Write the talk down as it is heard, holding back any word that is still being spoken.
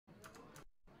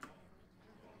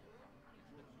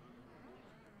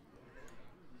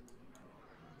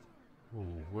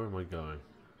where am I going?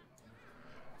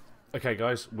 Okay,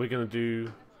 guys, we're going to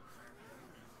do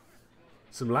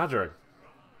some laddering.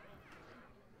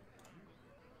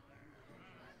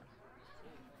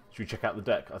 Should we check out the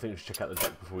deck? I think we should check out the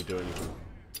deck before we do anything.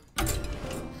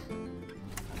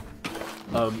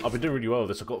 I've been doing really well with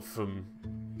this. I got from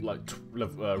like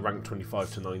rank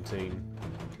 25 to 19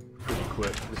 pretty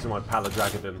quick. This is my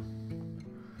Paladin.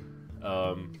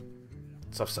 So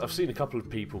I've seen a couple of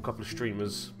people, a couple of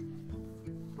streamers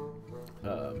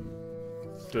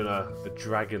doing the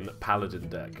Dragon Paladin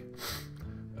deck.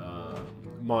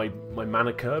 My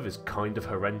mana curve is kind of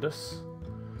horrendous,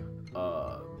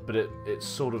 but it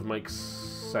sort of makes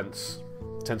sense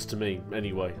to me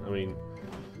anyway. I mean,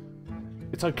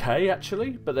 it's okay actually,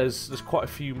 but there's quite a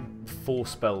few 4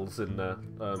 spells in there,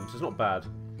 so it's not bad.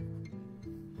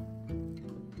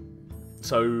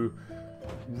 So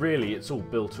really, it's all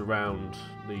built around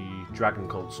the Dragon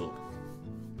consort.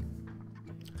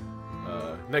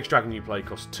 Next dragon you play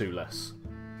costs 2 less.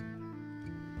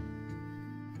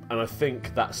 And I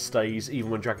think that stays even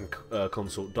when Dragon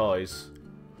Consort dies.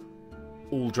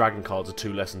 All dragon cards are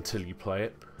 2 less until you play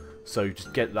it. So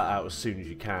just get that out as soon as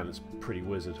you can. It's pretty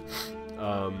wizard.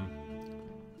 So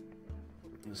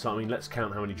I mean, let's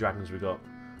count how many dragons we got.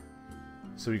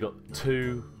 So we got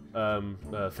 2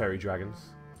 fairy dragons.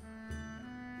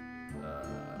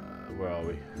 Where are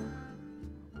we?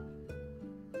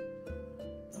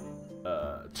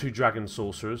 2 dragon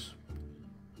sorcerers.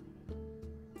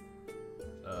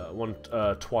 1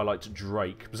 Twilight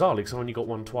Drake. Bizarrely, because I've only got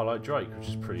 1 Twilight Drake, which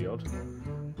is pretty odd.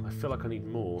 I feel like I need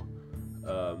more.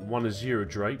 1 Azure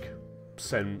Drake.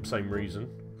 Same reason.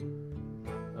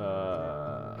 2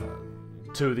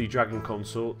 of the Dragon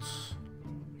Consorts.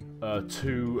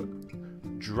 2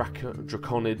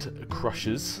 Draconid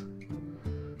Crushers.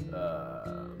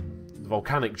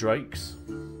 Volcanic Drakes.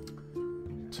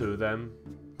 2 of them.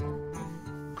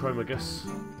 Chromagus,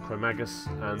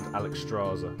 and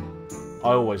Alexstrasza.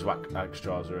 I always whack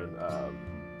Alexstrasza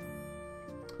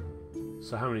in.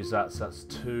 So how many is that? So that's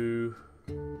 2,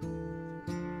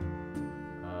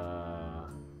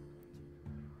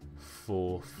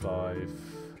 4, 5,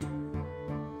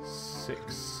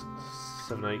 6,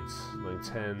 7, 8, 9,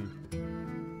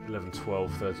 10, 11,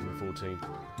 12, 13, and 14.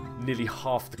 Nearly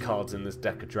half the cards in this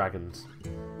deck are dragons.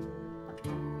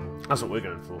 That's what we're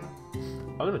going for.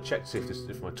 I'm going to check to see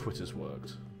if my Twitter's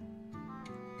worked.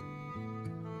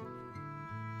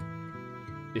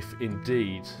 If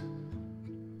indeed...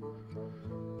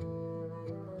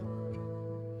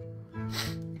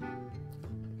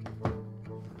 I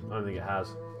don't think it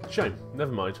has. Shame.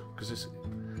 Never mind, because it's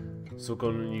all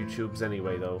gone on YouTube's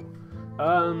anyway, though.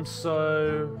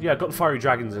 So... yeah, got the Fiery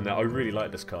Dragons in there. I really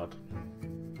like this card.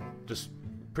 Just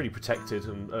pretty protected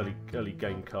and early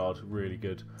game card. Really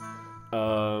good.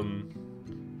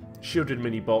 Shielded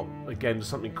mini bot, again,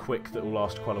 just something quick that will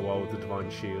last quite a while with the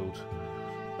Divine Shield.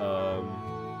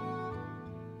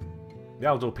 The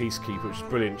Aldor Peacekeeper, which is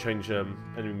brilliant, change enemy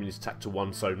minions attack to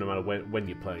 1, so no matter when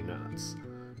you're playing that, it's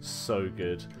so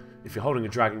good. If you're holding a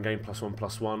dragon game,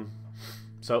 +1/+1.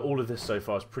 So all of this so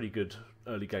far is pretty good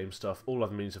early game stuff. All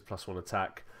other minions have +1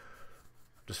 attack.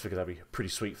 Just figured that'd be pretty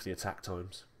sweet for the attack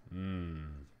times.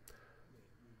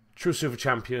 True Silver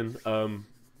Champion.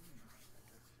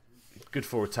 Good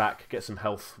for attack, get some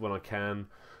health when I can.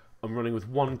 I'm running with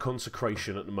 1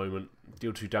 Consecration at the moment.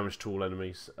 Deal 2 damage to all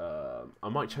enemies. I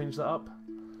might change that up.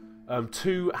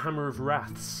 2 Hammer of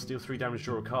Wraths. Deal 3 damage,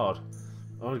 draw a card.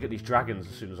 I want to get these dragons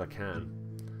as soon as I can.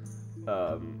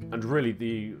 And really,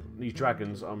 these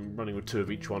dragons, I'm running with 2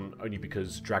 of each one, only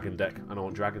because dragon deck, and I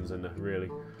want dragons in there,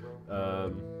 really.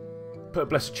 Put a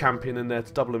Blessed Champion in there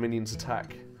to double a minion's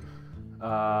attack.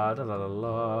 And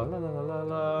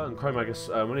Chromagus,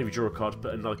 whenever you draw a card,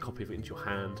 put another copy of it into your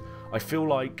hand. I feel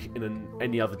like in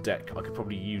any other deck, I could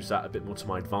probably use that a bit more to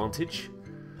my advantage.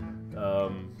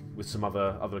 With some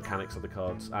other mechanics of the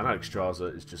cards. And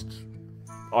Alexstrasza is just...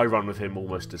 I run with him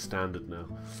almost as standard now.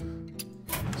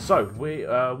 So,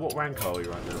 what rank are we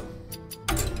right now?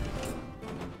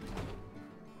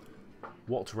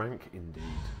 What rank indeed?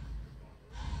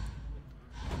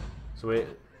 So we're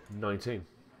 19.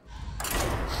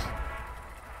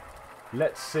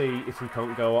 Let's see if we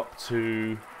can't go up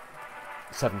to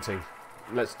 17.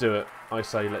 Let's do it. I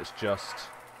say let's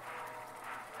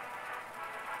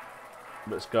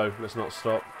go. Let's not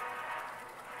stop.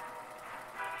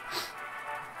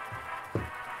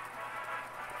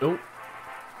 Oh.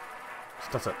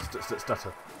 Stutter.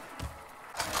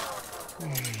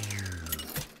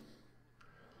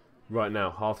 Right now,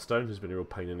 Hearthstone has been a real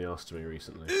pain in the ass to me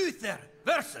recently. Uther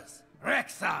versus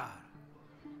Rexar.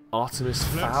 Artemis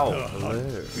Fowl.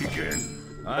 Hello.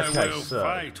 I Okay, will so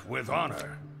fight with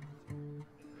honor.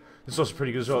 this is also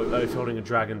pretty good as well. If holding a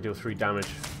dragon, deal 3 damage.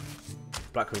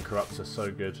 Blackwing Corruptor,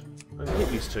 so good. I can hit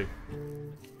these 2.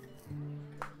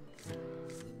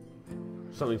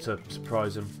 Something to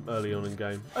surprise him early on in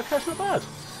game. Okay, it's not bad.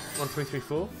 1, 3, 3,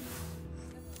 4.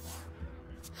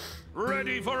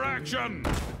 Ready for action!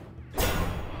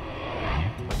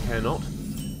 I care not.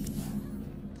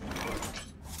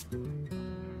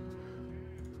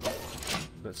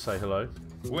 Let's say hello.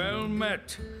 Well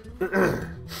met.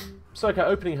 So okay,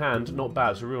 opening hand, not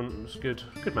bad. It's a real, it's good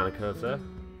mana curve there.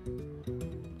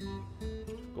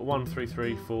 Got 1, 3,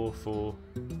 3, 4, 4.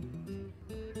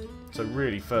 So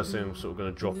really, first thing I'm sort of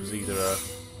going to drop is either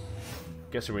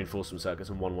get some reinforcements out, get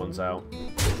some 1/1s out.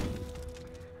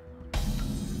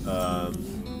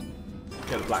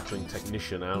 Get a Blackwing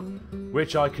Technician out,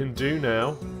 which I can do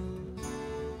now.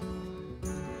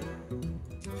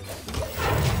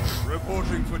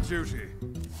 Reporting for duty.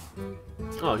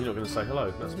 Oh, you're not going to say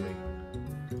hello, that's me.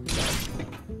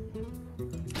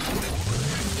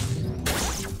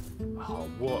 Oh,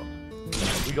 what?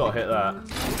 We got to hit that.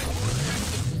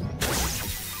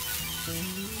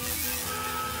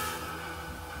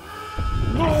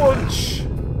 Launch!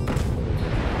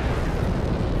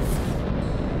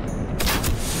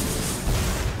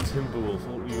 Timberwolf,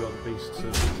 all you other beasts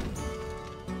are...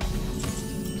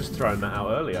 Just throwing that out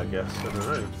early, I guess. I don't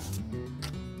know.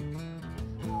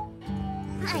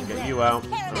 We can get you out,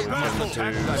 and we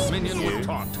can do you.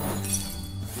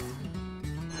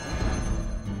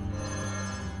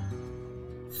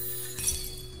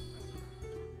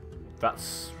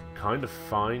 That's kind of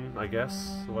fine, I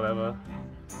guess. Whatever.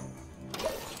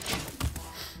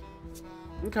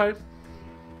 Okay.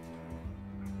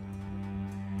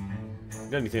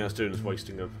 The only thing that's doing is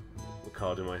wasting a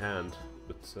card in my hand,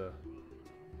 but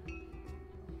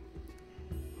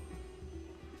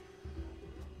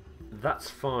that's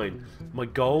fine. My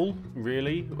goal,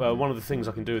 really, one of the things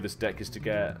I can do with this deck is to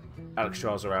get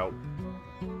Alexstrasza out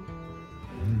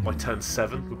by turn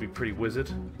 7, would be pretty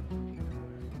wizard.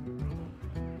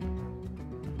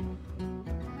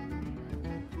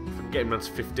 If I can get him down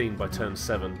to 15 by turn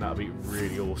 7, that would be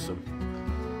really awesome.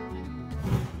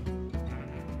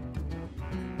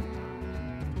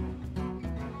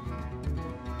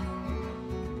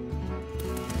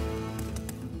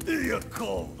 You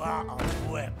call that a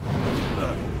weapon?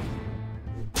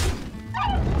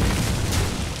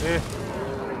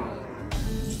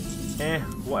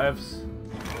 Whatevs.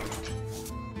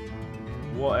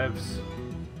 Whatevs.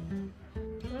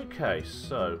 Okay,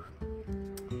 so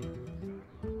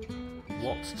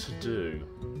what to do?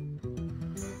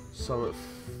 So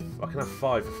I can have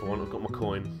 5 if I want. I've got my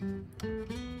coin.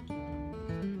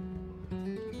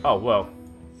 Oh well.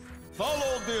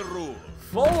 Follow the rules.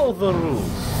 Follow the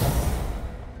rules.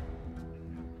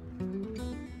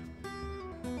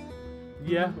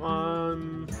 Yeah,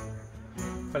 I'm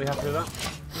fairly happy with that.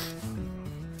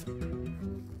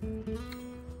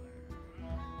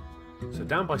 So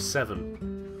down by 7.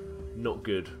 Not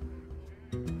good.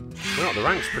 Went up the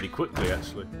ranks pretty quickly,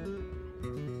 actually.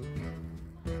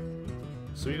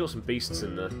 So we've got some beasts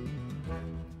in there.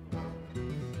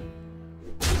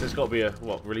 So there's got to be a,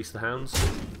 what, release the hounds?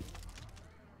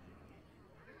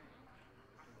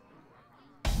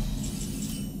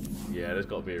 Yeah, there's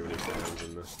got to be a release the hounds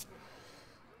in there.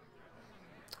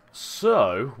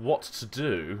 So, what to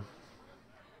do?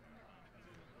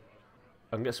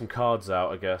 I can get some cards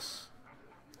out, I guess.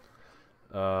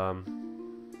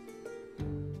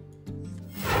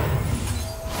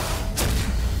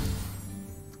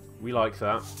 We like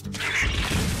that.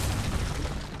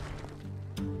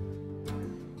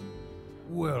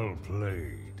 Well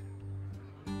played.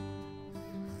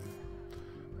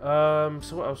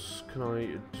 So what else can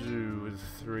I do with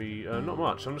 3? Not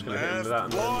much. I'm just going to hit him with that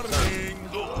and then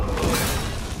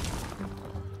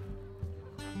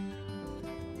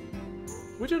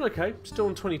we're doing okay. Still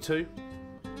on 22.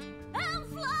 I'm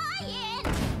flying!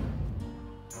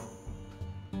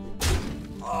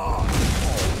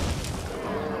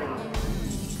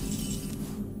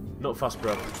 Not fast,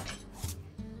 bro.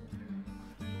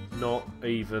 Not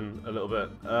even a little bit.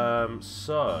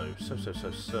 So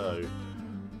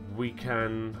we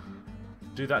can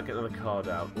do that, get another card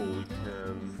out, or we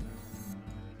can.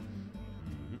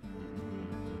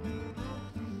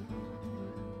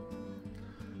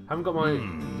 Haven't got my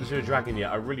Zero Dragon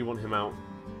yet. I really want him out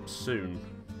soon.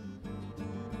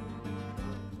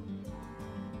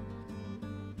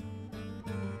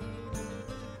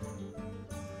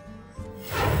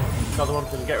 Another one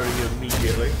can get rid of you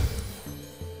immediately.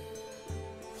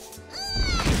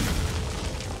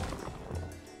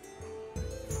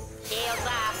 Shields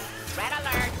up. Red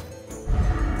alert.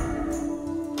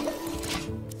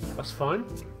 That's fine.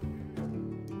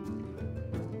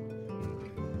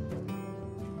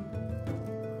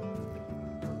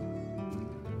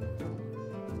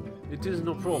 It is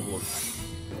no problem.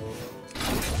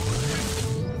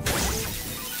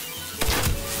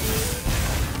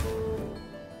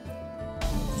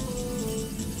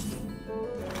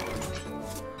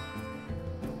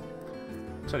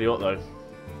 Tell you what though,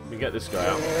 we get this guy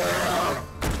out.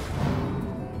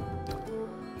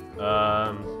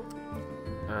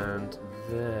 And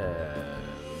then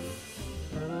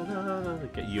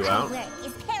get you out.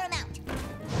 Is paramount.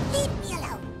 Leave me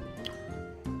alone.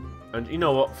 And you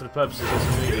know what? For the purposes of this,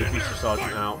 I'm going to get a piece of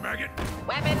sergeant out. Whack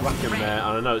him there,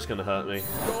 and I know it's going to hurt me.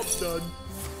 Job's done.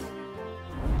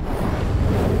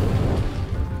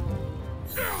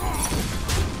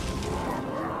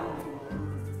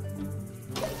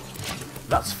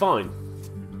 That's fine.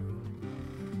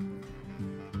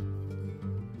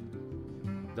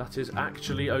 That is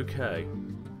actually okay.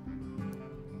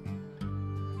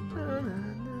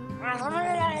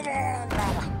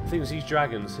 Things these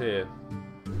dragons here.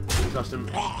 Just them.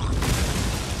 A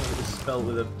spell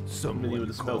with a mini with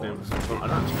a spell game. I don't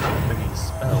actually have many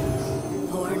spells.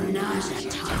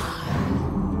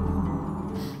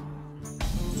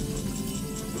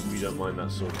 For We don't mind that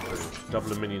sort of thing.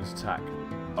 Double a minion's attack.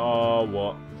 Oh,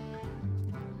 what?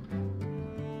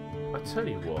 I tell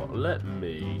you what, let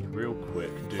me, real quick,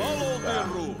 do that.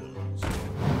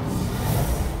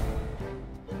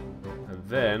 And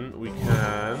then we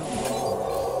can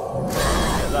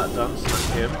get that done,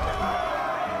 smack him.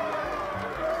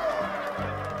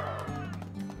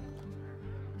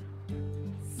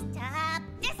 Stop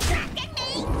distracting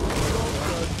me!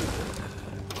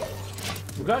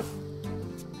 Okay.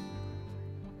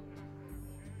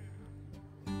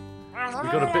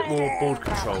 We've got a bit more board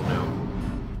control now.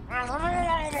 I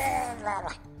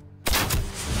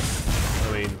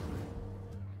mean,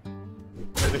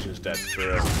 technician's dead for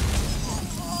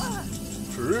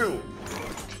real.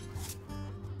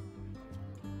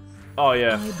 Oh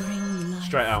yeah,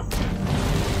 straight out.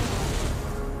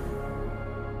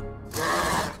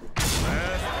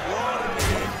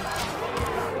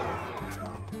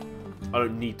 I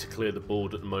don't need to clear the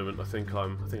board at the moment. I think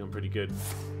I'm pretty good.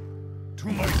 To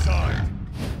my side.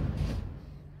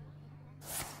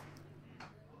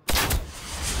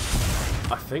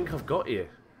 I think I've got you.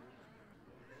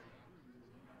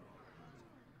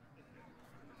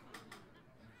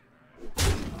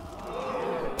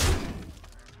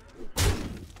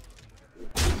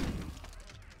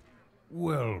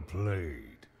 Well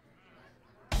played.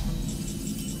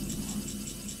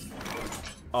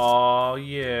 Oh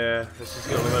yeah, this is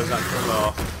one of those that come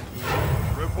off.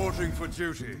 Reporting for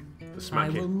duty. The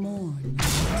smacking. Mourn.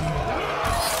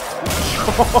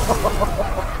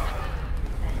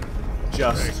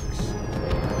 Just.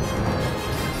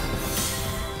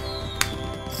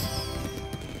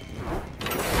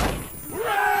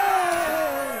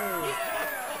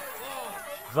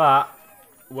 That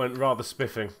went rather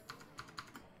spiffing.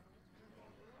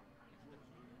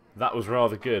 That was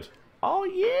rather good. Oh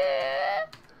yeah!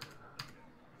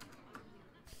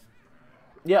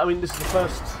 Yeah, I mean this is the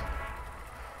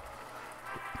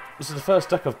first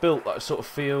deck I've built that I sort of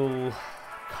feel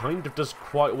kind of does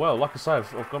quite well. Like I say,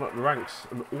 I've gone up the ranks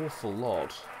an awful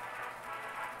lot.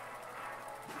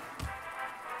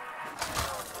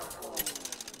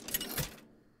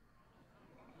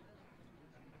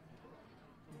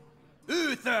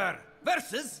 Uther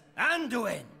versus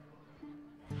Anduin.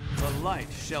 The light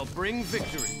shall bring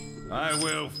victory. I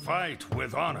will fight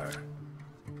with honor.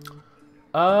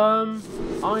 I'm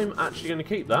actually going to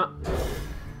keep that.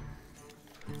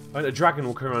 I mean, a dragon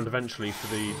will come around eventually for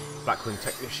the Blackwing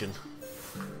Technician,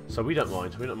 so we don't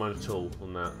mind. We don't mind at all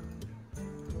on that.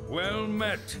 Well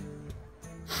met.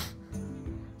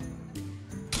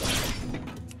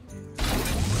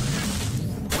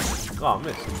 Oh, I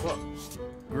missed. What?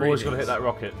 Always got to hit that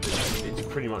rocket. It's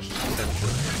pretty much just essential.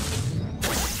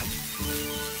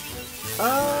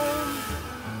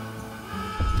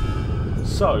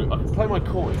 So I can play my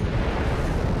coin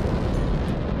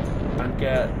and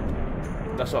get.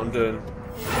 That's what I'm doing.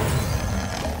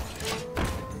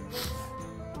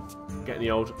 Getting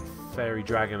the old fairy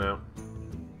dragon out.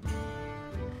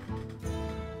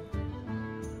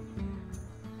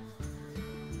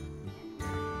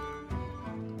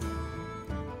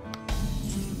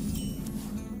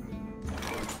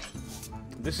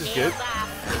 This is good.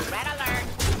 Red alert.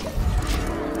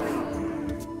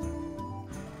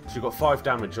 So we've got 5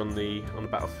 damage on the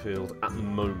battlefield at the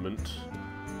moment.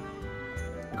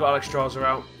 We've got Alexstrasza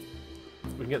out.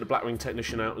 We can get the Blackwing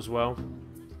Technician out as well.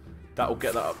 That'll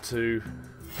get that up to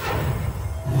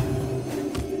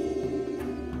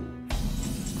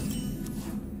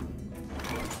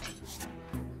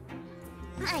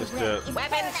Let's do it.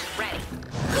 Weapons ready.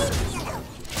 Leave me alone.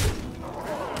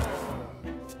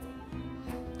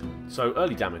 So,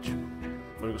 early damage.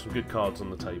 We've got some good cards on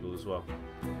the table as well.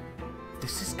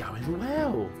 This is going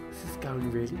well. This is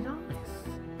going really nice.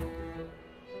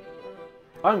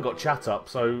 I haven't got chat up,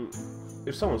 so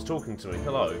if someone's talking to me,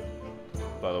 hello.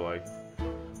 By the way,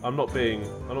 I'm not being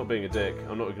a dick.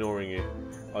 I'm not ignoring you.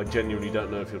 I genuinely don't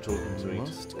know if you're talking to me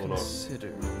or not.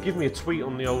 Give me a tweet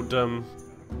on the old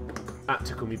at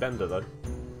Tickle Me Bender though.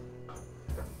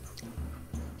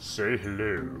 Say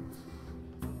hello.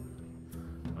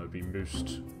 I'd be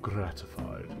most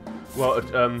gratified. Well,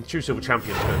 True Silver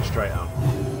Champion's going straight out.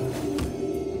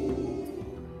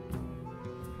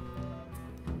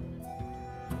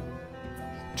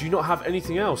 Do you not have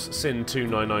anything else,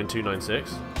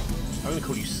 Sin299296? I'm going to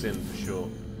call you Sin for sure.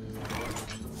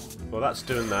 Well, that's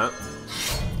doing that.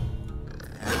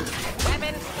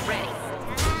 Weapons ready.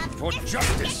 For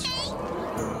justice!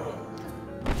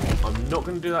 I'm not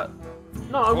going to do that.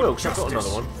 No, I will, because I've got another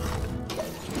one.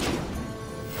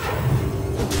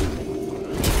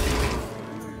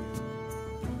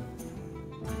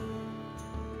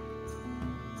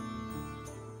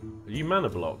 Are you mana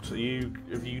blocked? Have you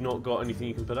not got anything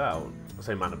you can put out? I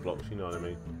say mana blocked, you know what I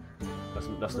mean.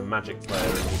 That's the magic player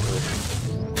in you.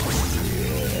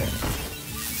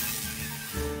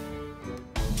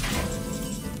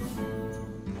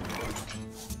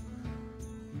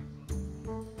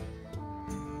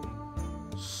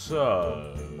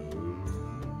 So...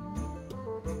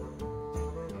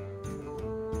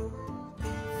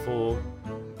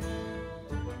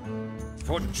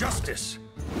 For justice!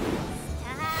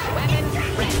 Weapons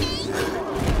ready.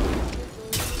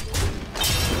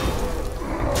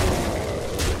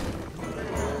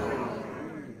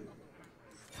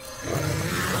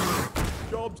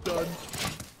 Job's done.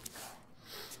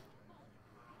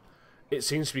 It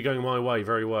seems to be going my way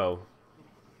very well.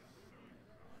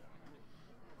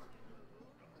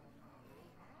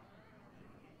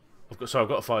 I've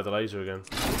got to fire the laser again,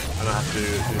 and I have to do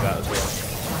that as well.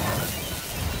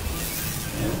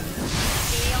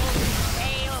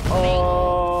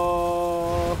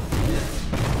 Oh,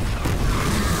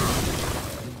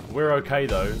 we're okay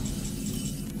though.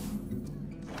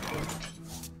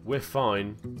 We're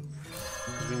fine.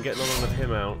 We can get none of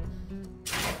him out.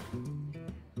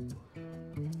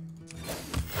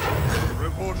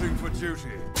 Reporting for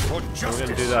duty. For justice! We're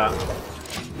going to do that.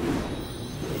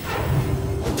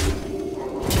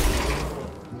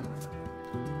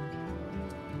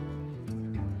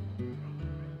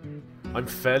 I'm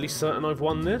fairly certain I've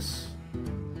won this.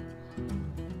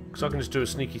 Because I can just do a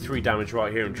sneaky 3 damage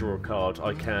right here and draw a card.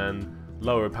 I can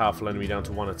lower a powerful enemy down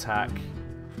to 1 attack.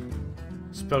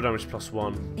 Spell damage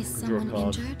 +1. Is Draw a someone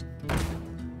card. injured?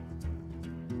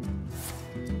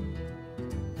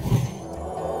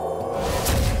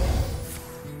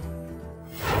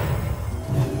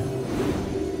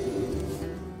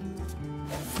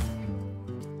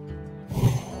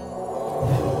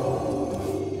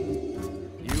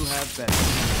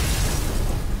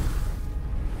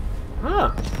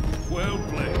 Huh. Well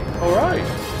played. Alright.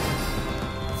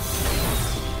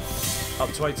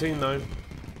 Up to 18 though.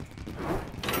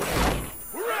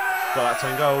 Got that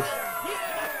 10 gold.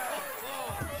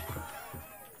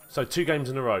 So 2 games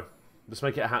in a row. Let's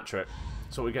make it a hat trick.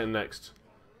 That's what we're getting next.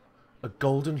 A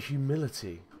golden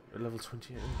humility at level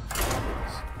 28.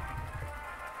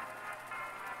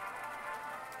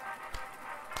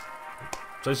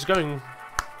 So this is going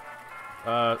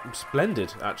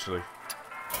splendid, actually.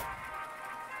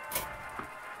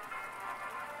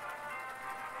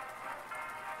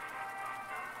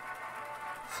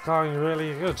 It's going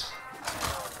really good.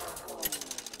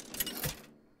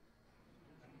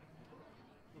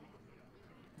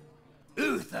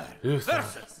 Uther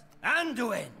versus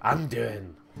Anduin.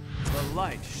 Anduin. The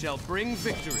light shall bring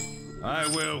victory. I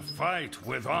will fight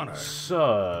with honor.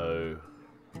 So,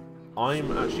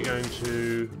 I'm actually going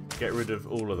to get rid of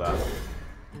all of that.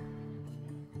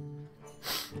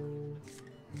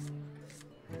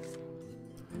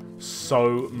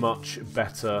 So much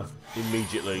better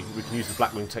immediately. We can use the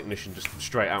Blackwing Technician just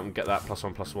straight out and get that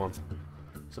 +1/+1.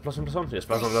 So +1/+1? Yes,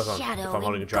 +1/+1. If I'm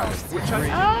holding a dragon. Which I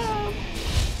am.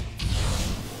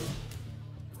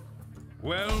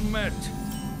 Well met.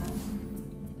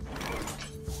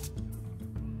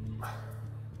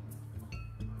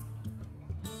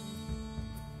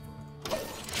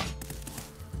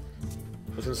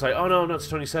 I was going to say, oh no, it's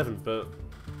 27, but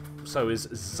so is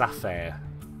Zafir.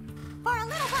 For a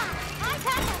little while, I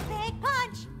got a big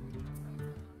punch.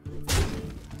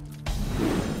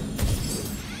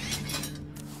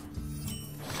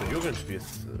 So you're going to be a...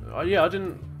 oh yeah, I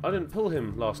didn't I didn't pull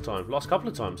him last time. Last couple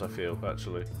of times, I feel,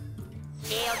 actually.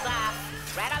 Shields up.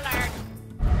 Red alert.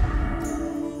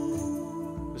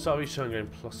 The start of each turn going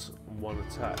 +1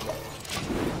 attack.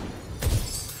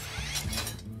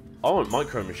 I want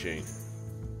Micro Machine.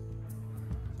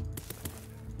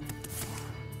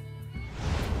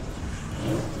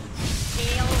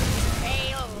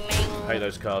 I hate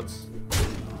those cards.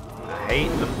 I hate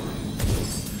them.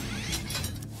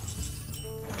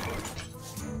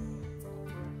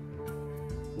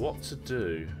 What to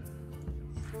do?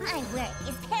 My word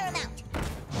is paramount.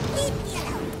 Leave me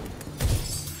alone.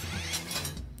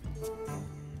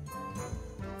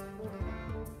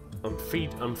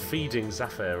 I'm feeding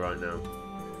Zafir right now.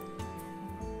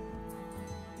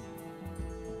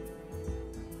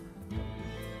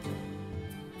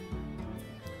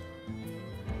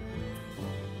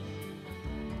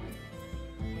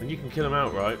 And you can kill him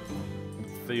outright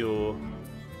for your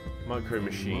Micro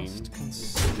Machine. Must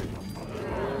consider.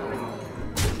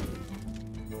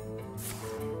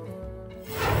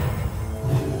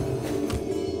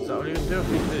 Is that what you're going to do? I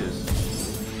think it is.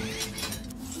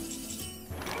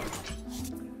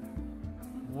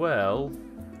 Well,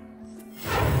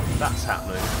 that's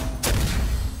happening.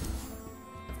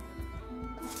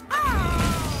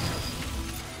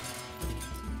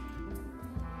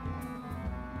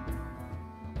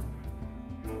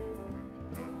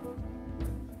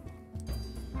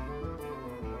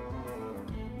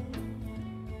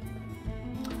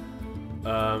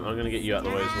 I'm going to get you out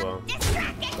of the way as well.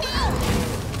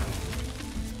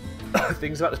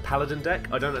 Things about this Paladin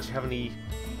deck, I don't actually have any...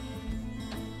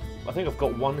 I think I've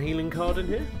got one healing card in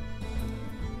here.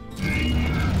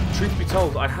 Truth be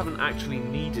told, I haven't actually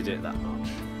needed it that much.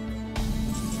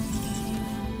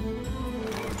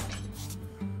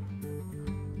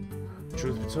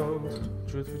 Truth be told,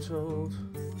 truth be told.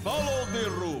 Follow the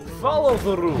rules. Follow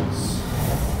the rules!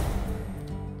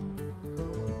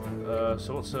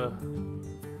 So what's a...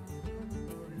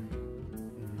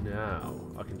 Now,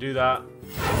 I can do that.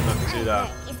 I can do that.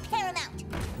 Is paramount.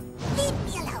 Leave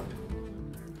me alone.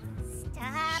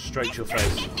 Stop. Straight to your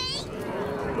face.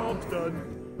 Job's done.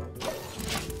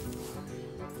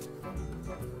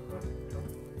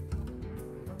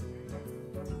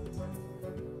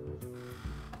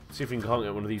 See if we can't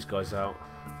get one of these guys out.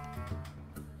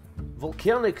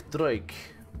 Volcanic Drake.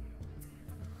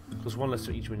 Plus one less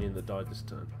for each minion that died this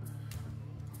turn.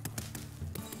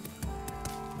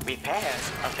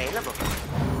 Repairs available.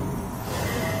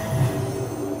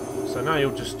 So now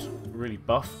you're just really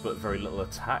buff, but very little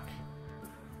attack.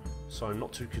 So I'm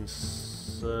not too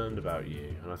concerned about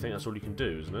you. And I think that's all you can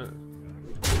do, isn't it?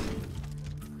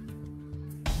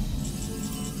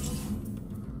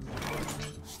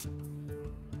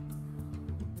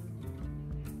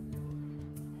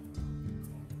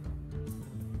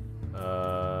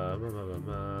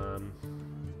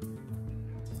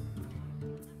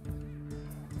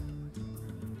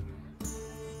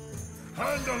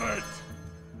 Handle it!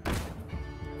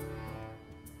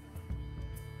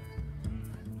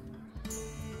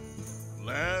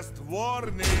 Last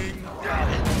warning!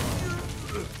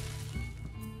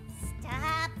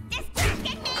 Stop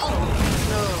distracting me.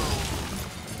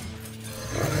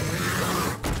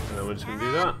 And we're just going to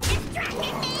do that.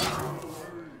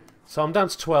 So I'm down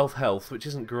to 12 health, which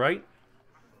isn't great.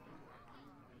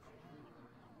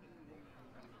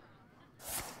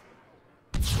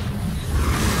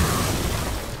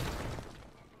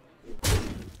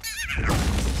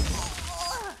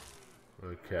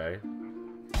 Okay.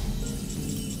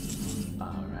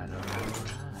 Alright.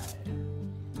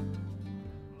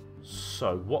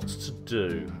 So, what's to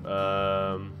do?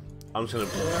 I'm just going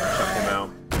to chuck him out.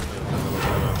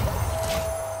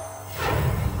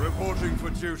 Reporting for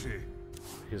duty.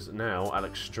 Because now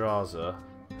Alexstrasza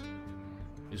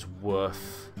is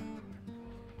worth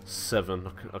 7.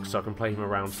 So I can play him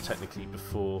around technically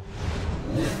before.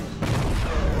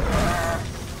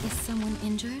 Is someone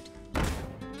injured?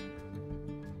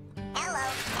 Hello.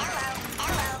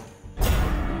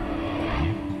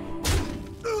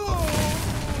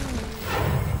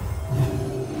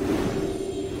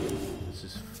 This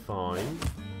is fine.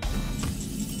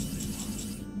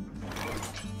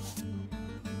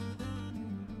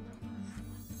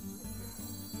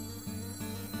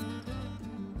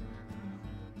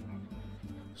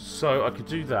 So I could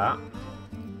do that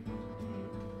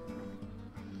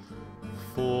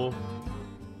for...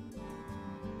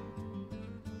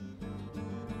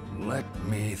 Let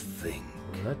me think.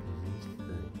 Let me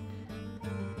think.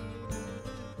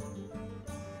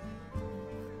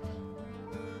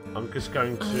 I'm just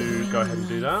going to go ahead and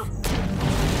do that.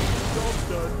 Job's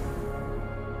done.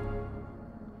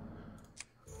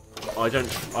 I don't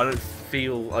think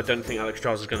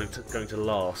Alexstrasza is going to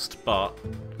last, but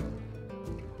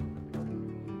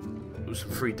it was some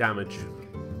free damage.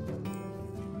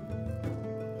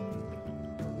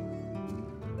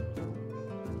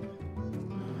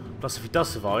 Plus, if he does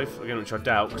survive, again, which I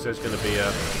doubt, because there's going to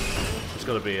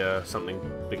be something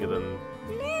bigger than.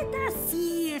 Let us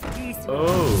see if this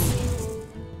Oh.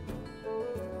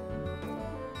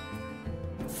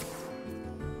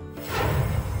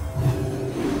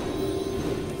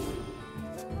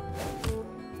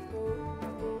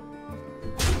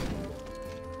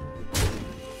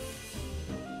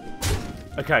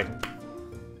 Okay.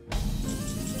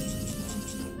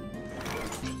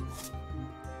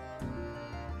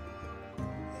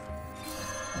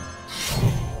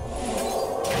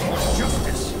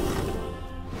 Justice!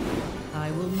 I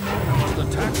will I must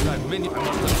attack that minion. I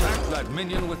must attack that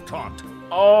minion with taunt.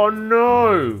 Oh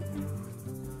no!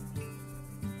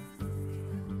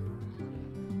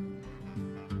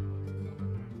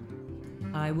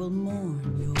 I will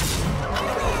mourn your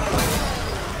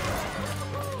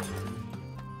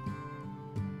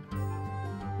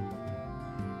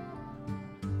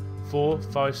 4,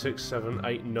 5, 6, 7,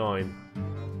 8, 9.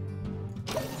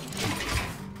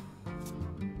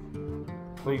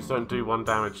 Please don't do 1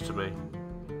 damage to me.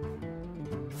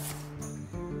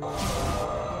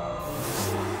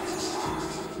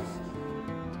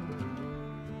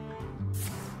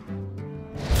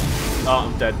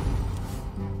 Oh, I'm dead.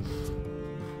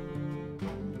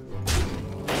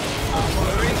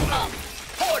 Powering up!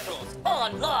 Portals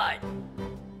online!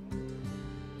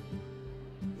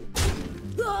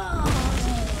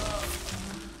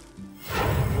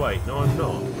 Wait, no, I'm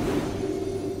not.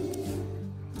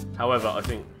 However, I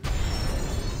think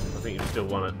you've still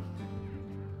won it.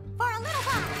 For a little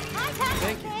while, I got a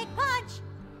big punch.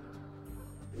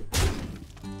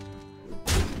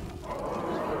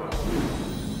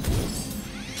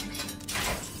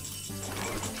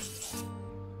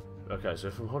 Okay, so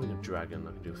if I'm holding a dragon,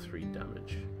 I can do 3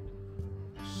 damage.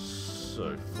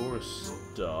 So, for a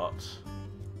start,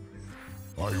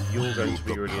 you're going to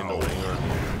be really annoying, aren't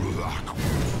you?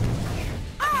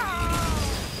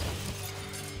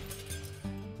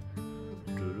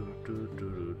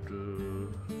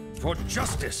 For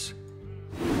justice!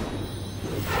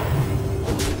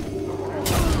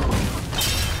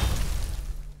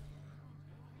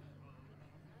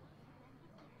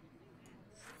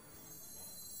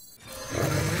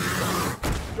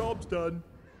 Job's done.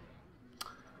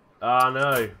 Ah,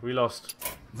 no, we lost.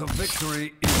 The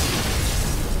victory is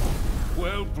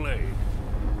well played.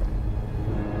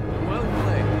 Well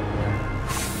played.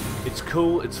 It's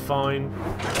cool, it's fine.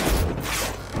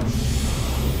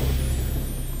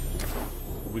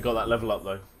 We got that level up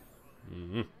though.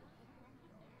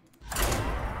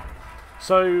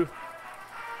 So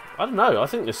I don't know. I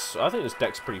think this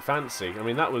deck's pretty fancy. I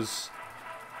mean, that was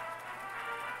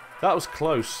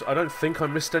close. I don't think I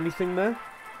missed anything there.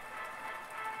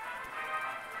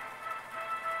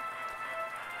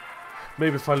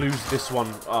 Maybe if I lose this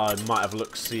one, I might have a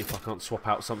look, see if I can't swap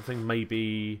out something.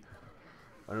 Maybe,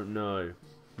 I don't know.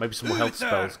 Maybe some more health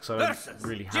spells, because I don't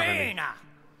really have any.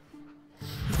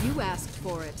 You asked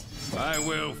for it. I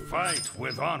will fight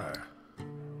with honor.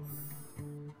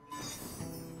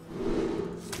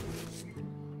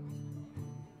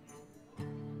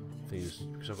 These,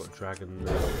 because I've got a dragon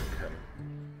there. Okay.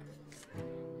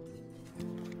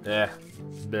 Yeah.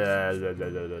 Blah, blah, blah,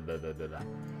 blah, blah, blah, blah, blah.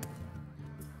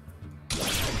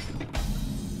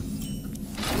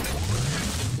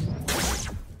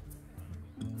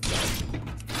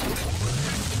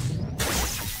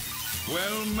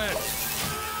 Well met.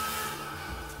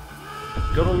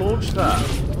 Gotta launch that.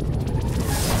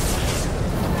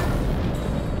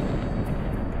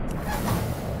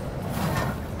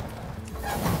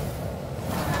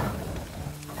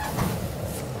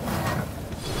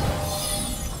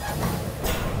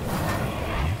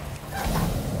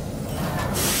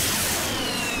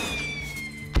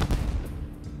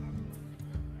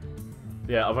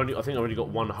 Yeah, I think I've only got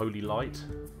 1 holy light.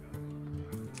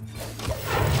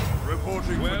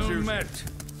 Reporting well for met.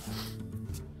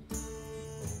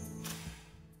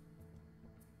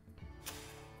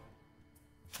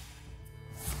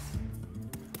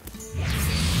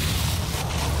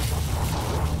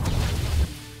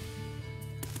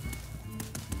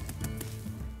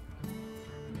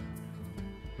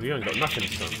 Well, you ain't got nothing,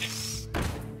 son.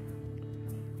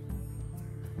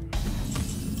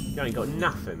 You ain't got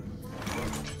nothing.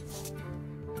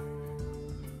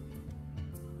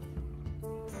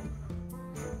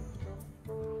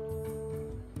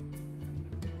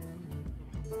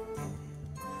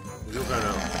 You're going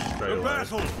out straight away.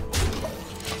 Battle!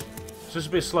 It's just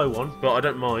a bit a slow one, but I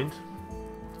don't mind.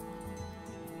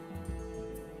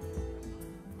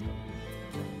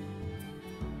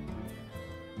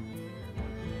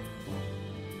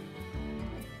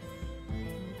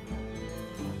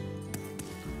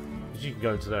 You can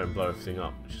go into there and blow everything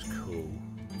up, which is cool.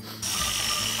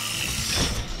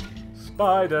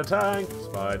 Spider tank!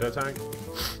 Spider tank!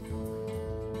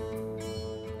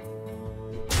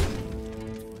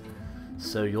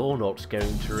 So you're not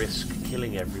going to risk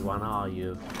killing everyone, are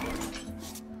you?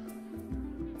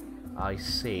 I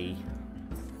see.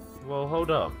 Well,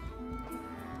 hold up.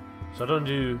 So I don't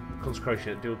do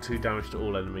Consecration, it deal 2 damage to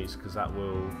all enemies, because that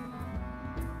will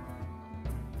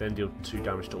then deal 2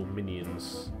 damage to all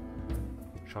minions.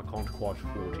 Which I can't quite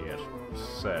afford yet.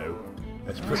 So,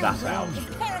 let's put that out. Do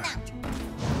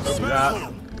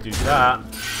that. Do that.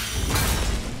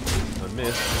 I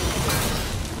missed.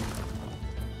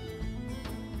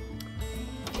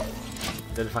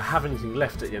 Then if I have anything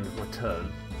left at the end of my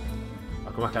turn,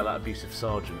 I can whack out that abusive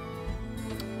sergeant.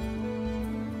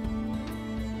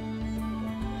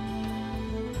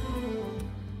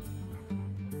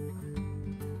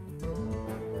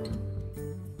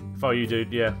 If I were you,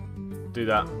 dude, yeah. Do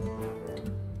that.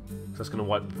 That's going to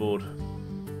wipe the board.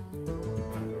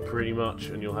 Pretty much,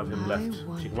 and you'll have him left.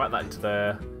 So you can whack that into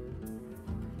there.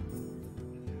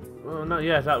 Oh no,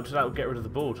 yeah, that would get rid of the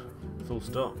board. Full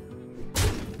stop.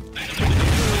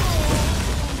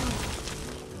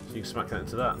 So you can smack that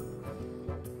into that.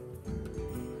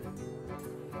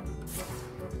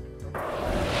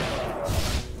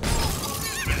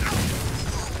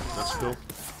 That's cool.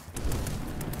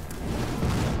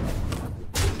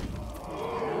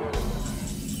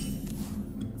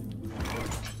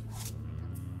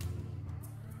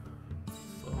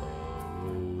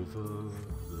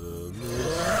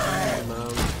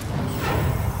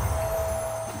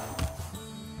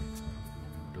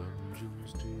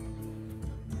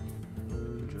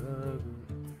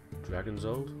 Dragon's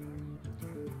old.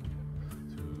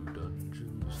 Through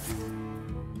dungeons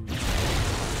deep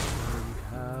and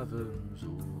caverns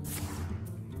old.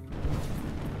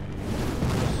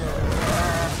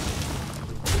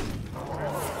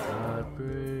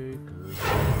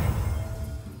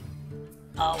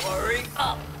 Powering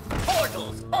up!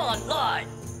 Portals online!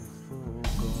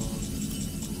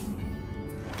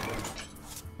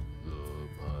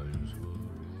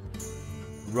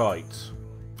 Right.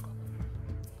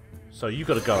 So you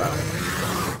got to go out,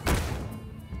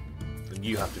 and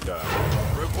you have to go out.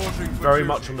 Very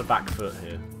much on the back foot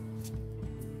here.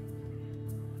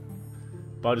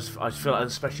 But I just feel like,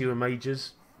 especially with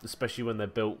mages, especially when they're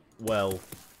built well.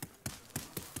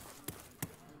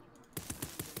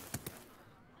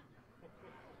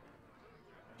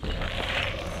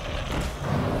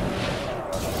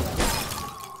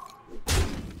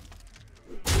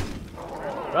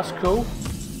 That's cool.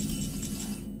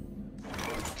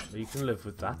 You can live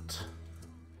with that.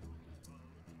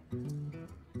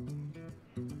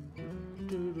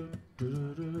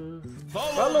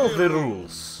 Follow the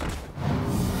rules.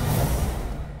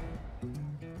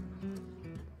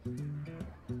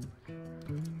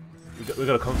 We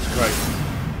got to consecrate.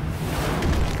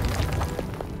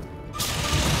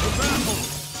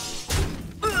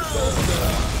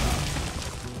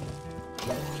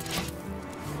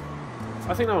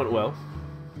 I think that went well.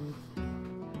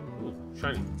 Ooh,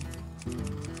 shiny.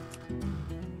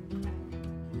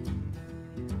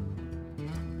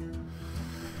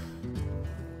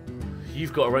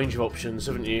 You've got a range of options,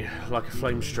 haven't you? Like a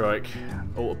flame strike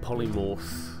or a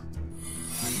polymorph.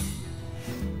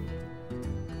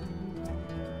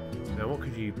 Now, what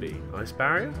could you be? Ice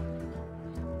barrier?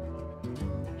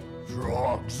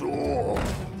 Troxor!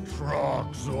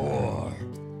 Troxor!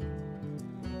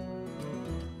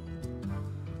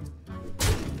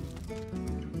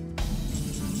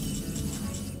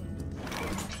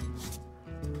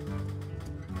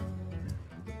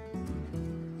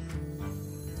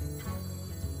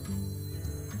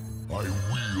 I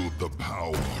wield the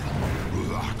power of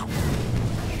Blackwing.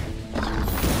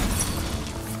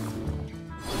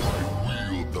 I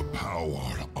wield the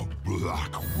power of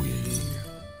Blackwing.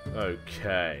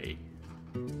 Okay.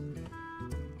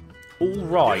 All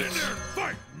right.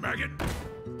 Fight, maggot!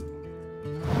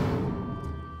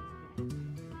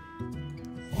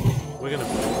 We're gonna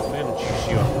juice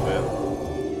you up a bit.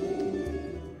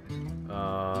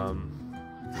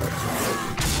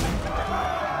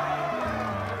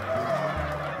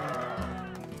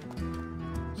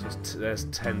 So there's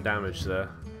 10 damage there.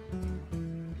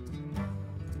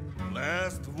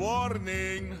 Last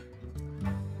warning.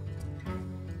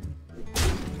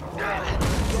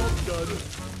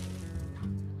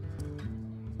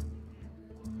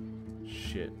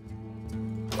 shit.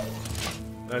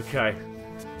 Okay.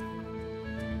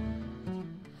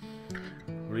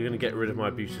 Well, you're going to get rid of my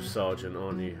abusive sergeant,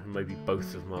 aren't you? Maybe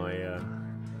both of my...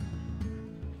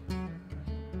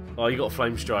 Oh, you got a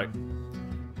flame strike.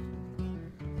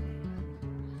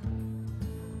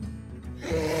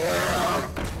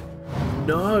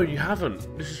 No, you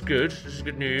haven't. This is good. This is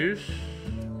good news.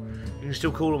 You can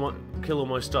still kill all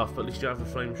my stuff, but at least you have a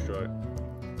flame strike.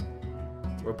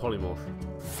 Or a polymorph.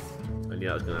 And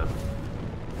yeah, that's gonna happen.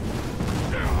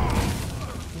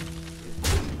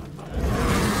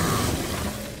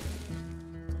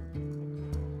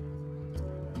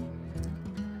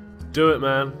 Do it,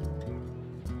 man.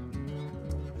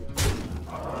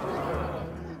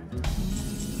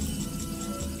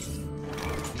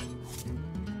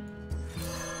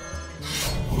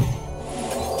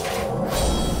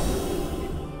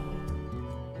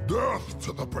 Death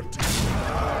to the British.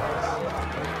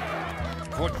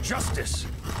 For justice.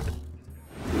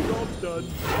 Job done.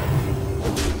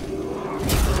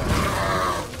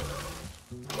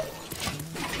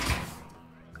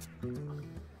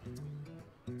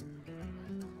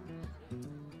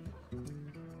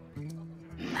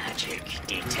 Magic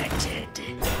detected.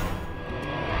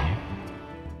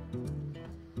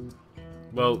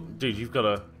 Well, dude, you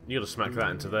gotta smack that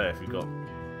into there if you've got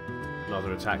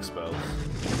another attack spell,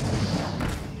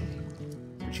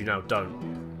 which you now don't.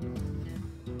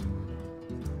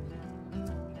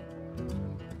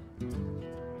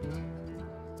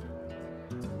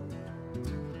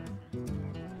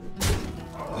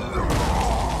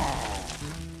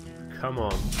 Come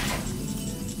on.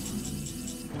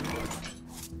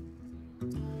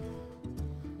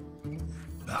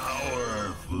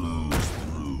 Power flows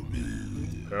through me.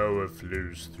 Power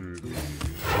flows through me.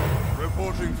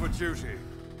 Reporting for duty.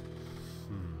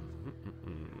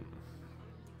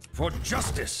 For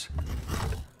justice.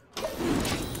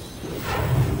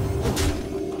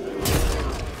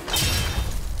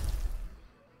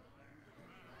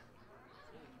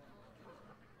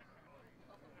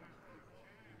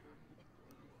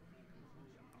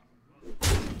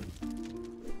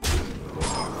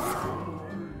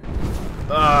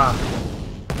 Ah!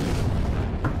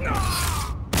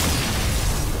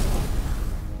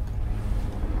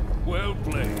 Well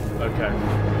played. Okay.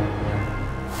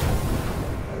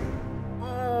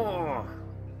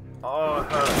 Oh, it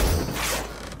hurts.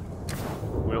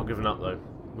 We're not giving up though.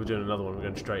 We're doing another one. We're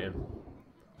going straight in.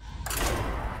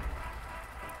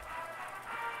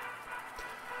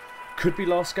 Could be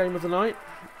last game of the night.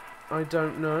 I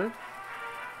don't know.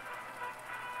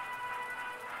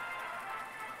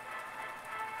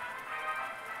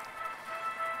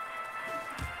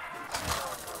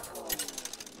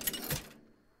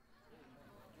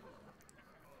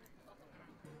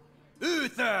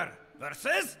 Uther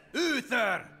versus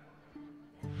Uther.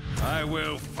 I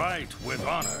will fight with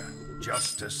honor.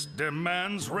 Justice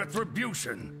demands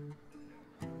retribution.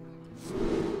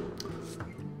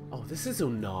 Oh, this is all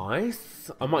nice.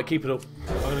 I might keep it all.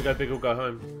 I'm gonna go big or go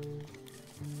home.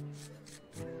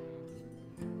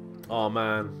 Oh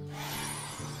man.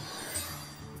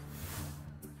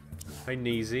 Hey,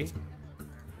 Neezy.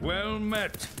 Well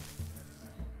met.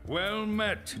 Well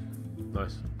met.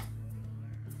 Nice.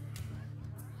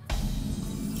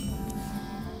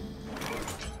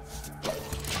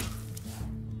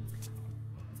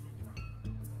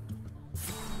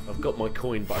 I've got my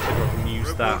coin, but I think I can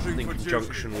use that in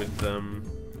conjunction with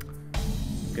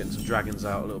getting some dragons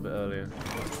out a little bit earlier.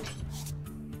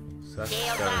 So that's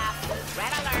Shields going. up.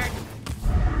 Red alert.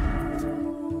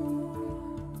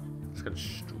 It's going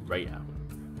straight out.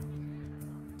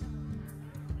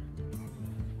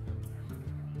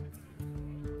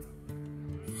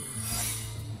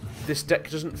 This deck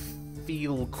doesn't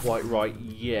feel quite right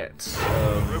yet.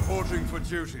 Reporting for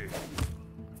duty.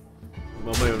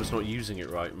 Well, maybe I'm just not using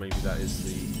it right. Maybe that is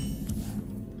the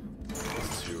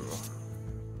issue.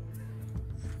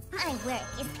 My work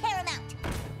is paramount.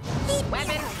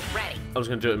 Weapon ready. I was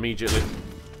going to do it immediately.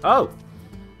 Oh!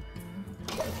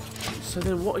 So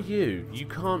then what are you? You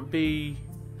can't be...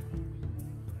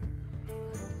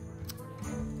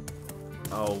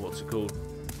 Oh, what's it called?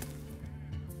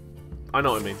 I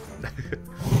know what I mean.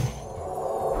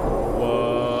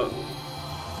 What?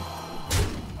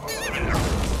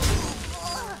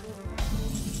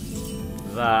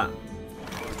 That.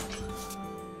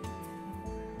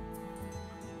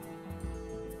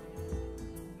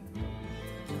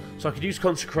 So I could use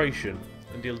Consecration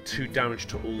and deal 2 damage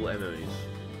to all enemies.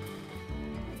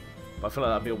 But I feel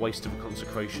like that'd be a waste of a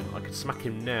Consecration. I could smack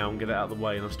him now and get it out of the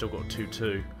way and I've still got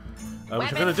 2/2. Which I'm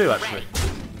going to do actually.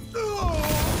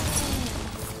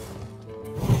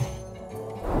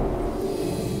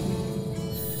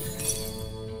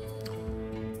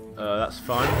 That's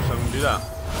fine, so I'm going to do that.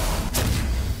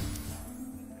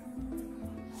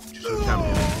 Just for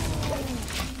champion.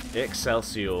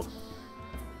 Excelsior.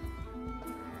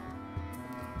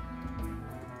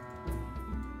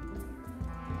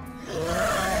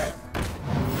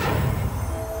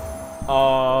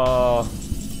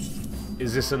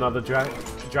 Is this another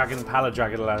Dragon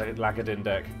Paladin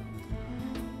deck?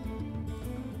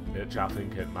 Which I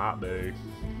think it might be.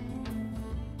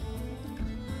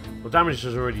 Well, damage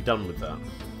is already done with that.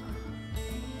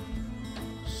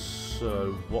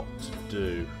 So, what to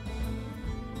do?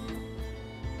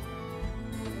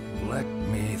 Let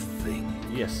me think.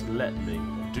 Yes, let me.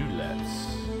 Do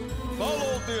let's.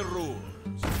 Follow the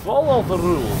rules. Follow the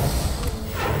rules.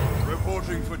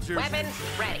 Reporting for duty. Weapon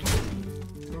ready.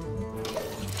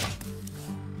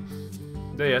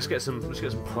 There, yeah, let's get some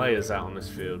players out on this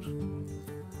field.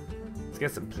 Let's get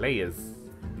some players.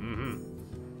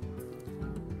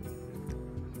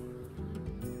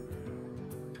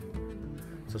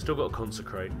 So I've still got to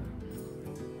consecrate.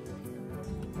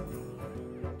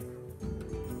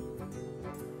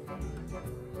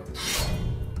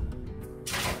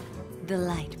 The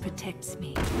light protects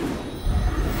me. So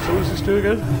what does this do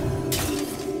again?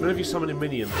 Whenever you summon a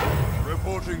minion,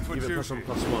 Reporting for give it duty.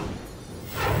 +1/+1.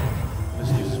 This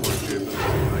uses one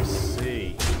durability. I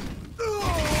see.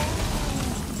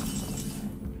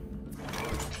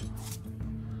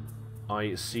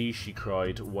 I see, she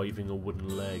cried, waving a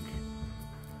wooden leg.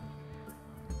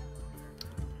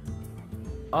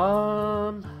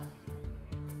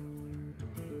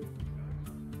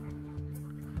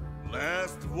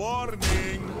 Last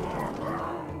warning.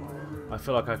 I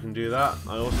feel like I can do that.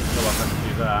 I also feel like I can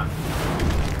do that.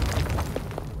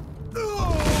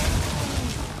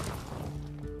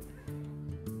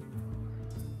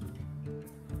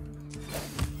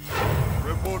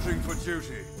 Reporting for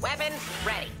duty. Weapon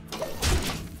ready.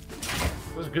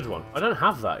 That was a good one. I don't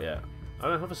have that yet. I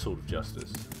don't have a Sword of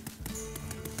Justice.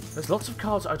 There's lots of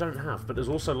cards I don't have, but there's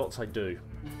also lots I do.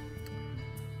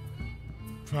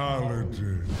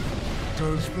 Paladin,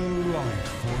 does the light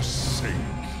forsake?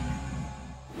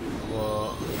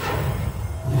 What?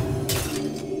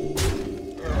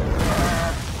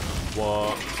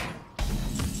 What?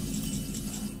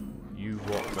 You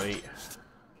what, mate?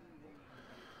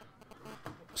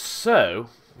 So,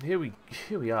 here we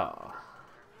are.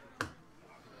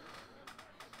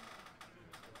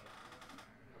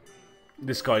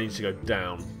 This guy needs to go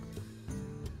down.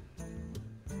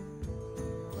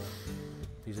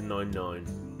 He's a 9/9.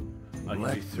 I can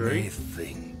do 3. Let me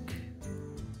think.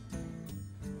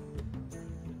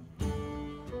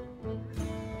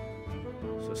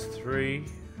 So that's 3,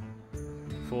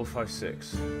 4, 5,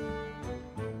 6.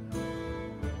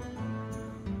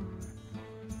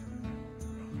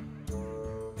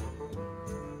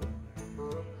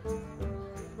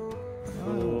 I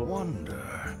wonder.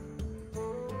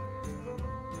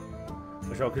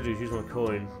 Which I could do is use my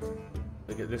coin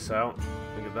and get this out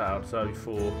and get that out, so that'll be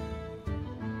 4.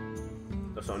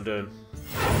 That's what I'm doing.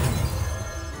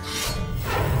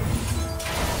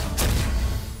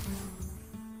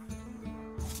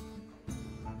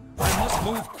 I must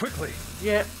move quickly.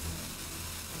 Yeah.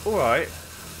 Alright.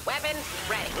 Weapon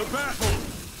ready. The battle.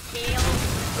 Heal.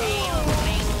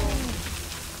 Healing.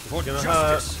 For Gonna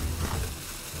justice.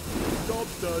 Job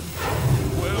done.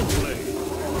 Well played.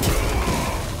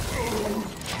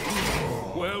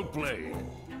 Well played.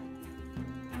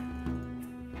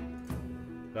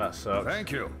 That sucks.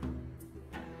 Thank you.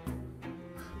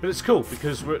 But it's cool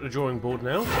because we're at the drawing board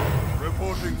now.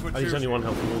 Reporting for And duty. he's only 1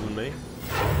 health more than me.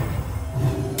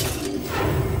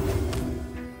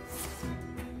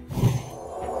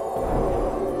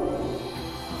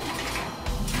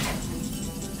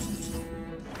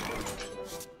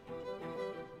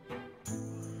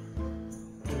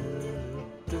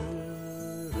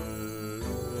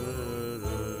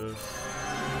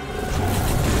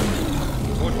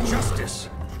 For justice.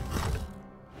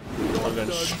 I'm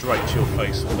going straight to your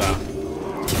face with that.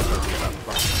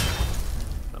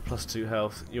 That +2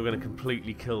 health. You're going to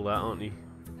completely kill that, aren't you?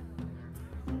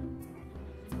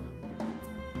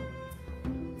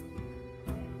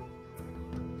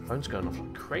 Phone's going off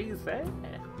like crazy. Red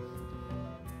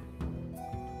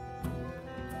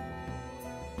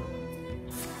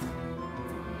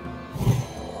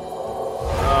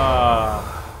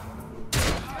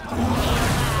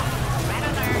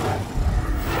alert.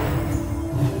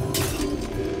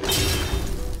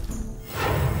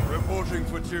 Reporting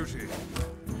for duty.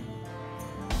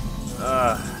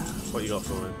 What you got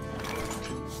for me?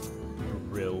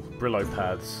 Brillo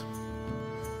pads.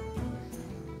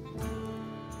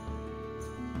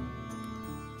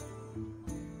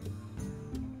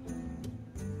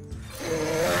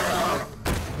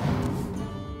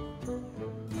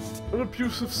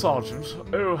 abusive sergeant.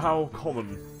 Oh, how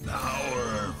common.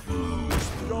 Powerful.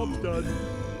 Job's done.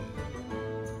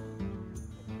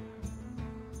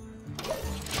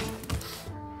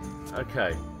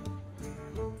 Okay.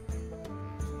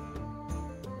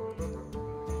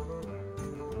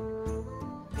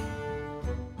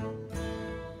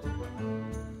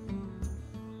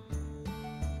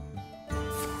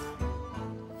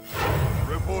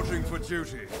 Reporting for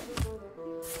duty.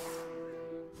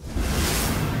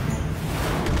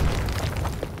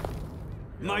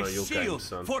 My know your game, shield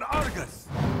son. for Argus.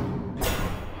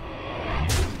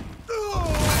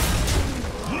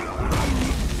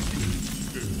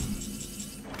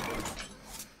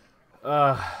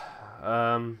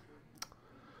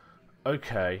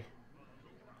 Okay.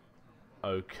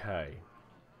 Okay.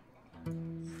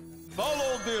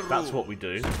 Follow the rules. That's what we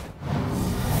do.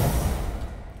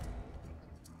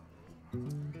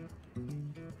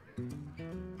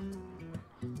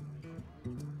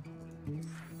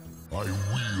 I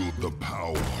wield the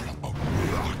power of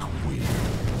Black Wind.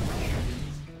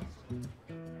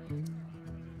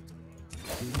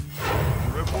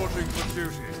 Reporting for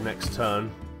duty. Next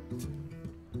turn.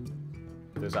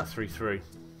 There's that 3/3.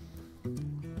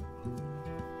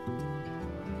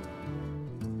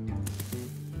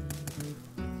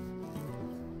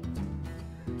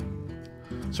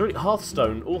 So really,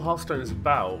 Hearthstone, all Hearthstone is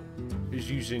about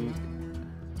is using,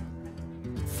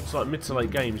 it's like mid to late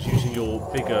games, using your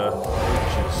bigger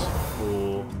creatures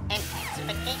for...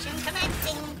 Intensification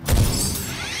commencing.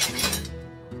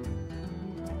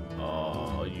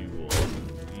 Oh, you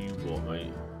what,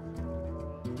 mate?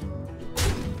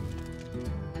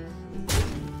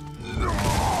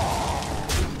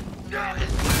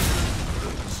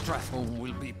 Strathmore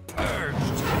will be purged.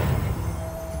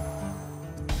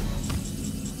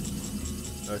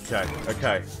 Okay,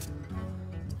 okay.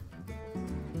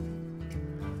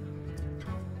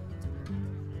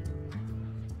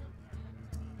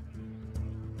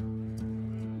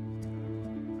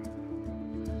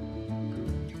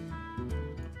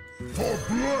 For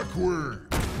Blackwing!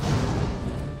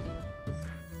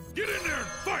 Get in there and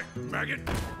fight, maggot!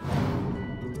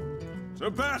 To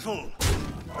battle!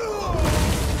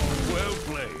 Well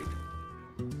played.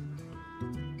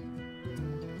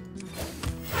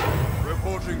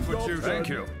 Reporting for duty. Thank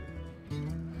you.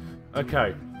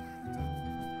 Okay.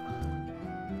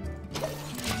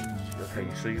 Okay,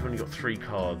 so you've only got 3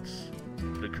 cards.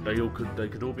 They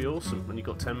could all be awesome when you've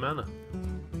got 10 mana.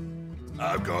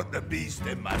 I've got the beast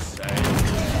in my sight.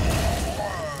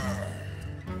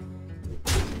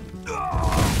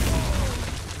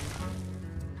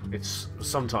 It's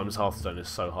sometimes Hearthstone is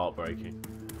so heartbreaking.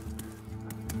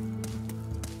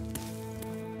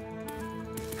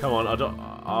 Come on, I don't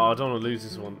want to lose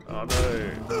this one. Oh no.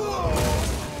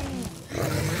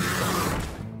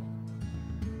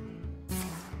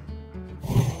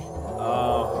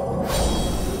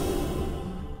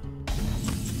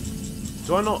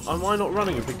 Am I not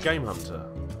running a big game hunter?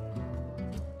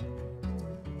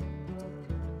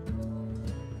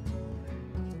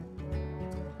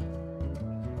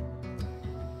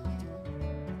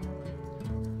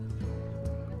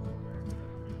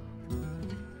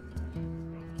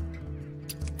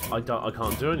 I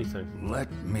can't do anything.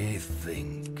 Let me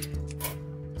think.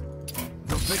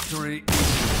 The victory.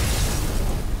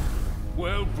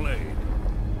 Well played.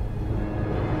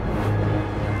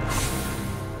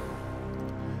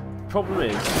 Problem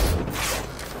is,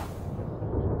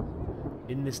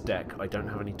 in this deck, I don't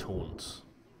have any taunts.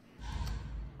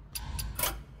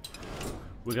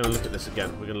 We're going to look at this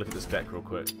again. We're going to look at this deck real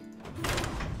quick.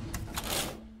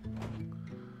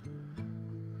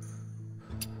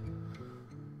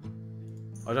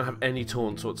 I don't have any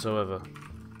taunts whatsoever.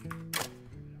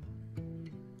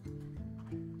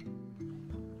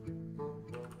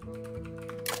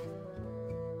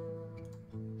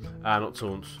 Ah, not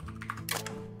taunts.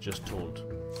 Just taunt.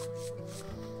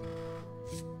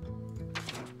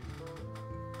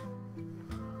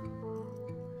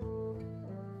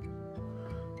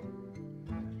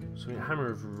 So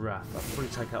Hammer of Wrath. I'll probably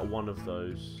take out one of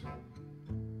those.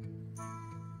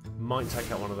 Might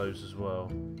take out one of those as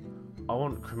well. I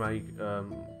want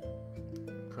Chromagus.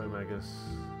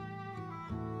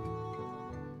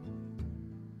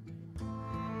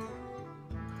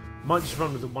 Might just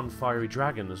run with the one Fiery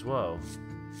Dragon as well.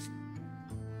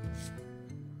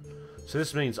 So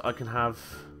this means I can have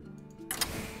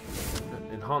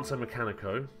Enhancer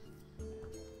Mechanico.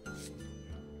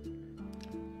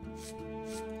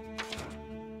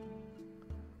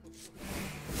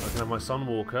 I can have my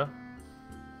Sunwalker.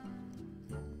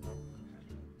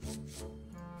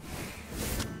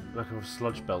 And I can have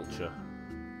Sludge Belcher.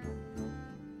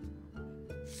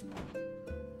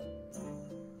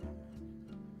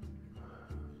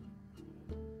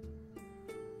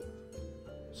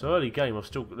 So early game,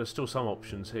 there's still some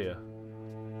options here.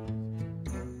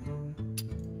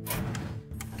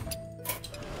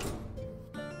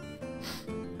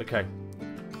 Okay,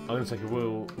 I'm going to take a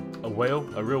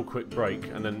real quick break,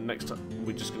 and then next time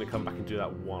we're just going to come back and do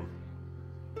that one.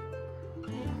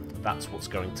 That's what's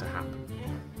going to happen.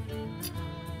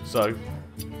 So,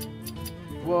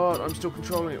 what? I'm still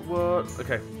controlling it. What?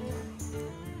 Okay.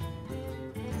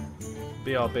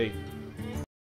 BRB.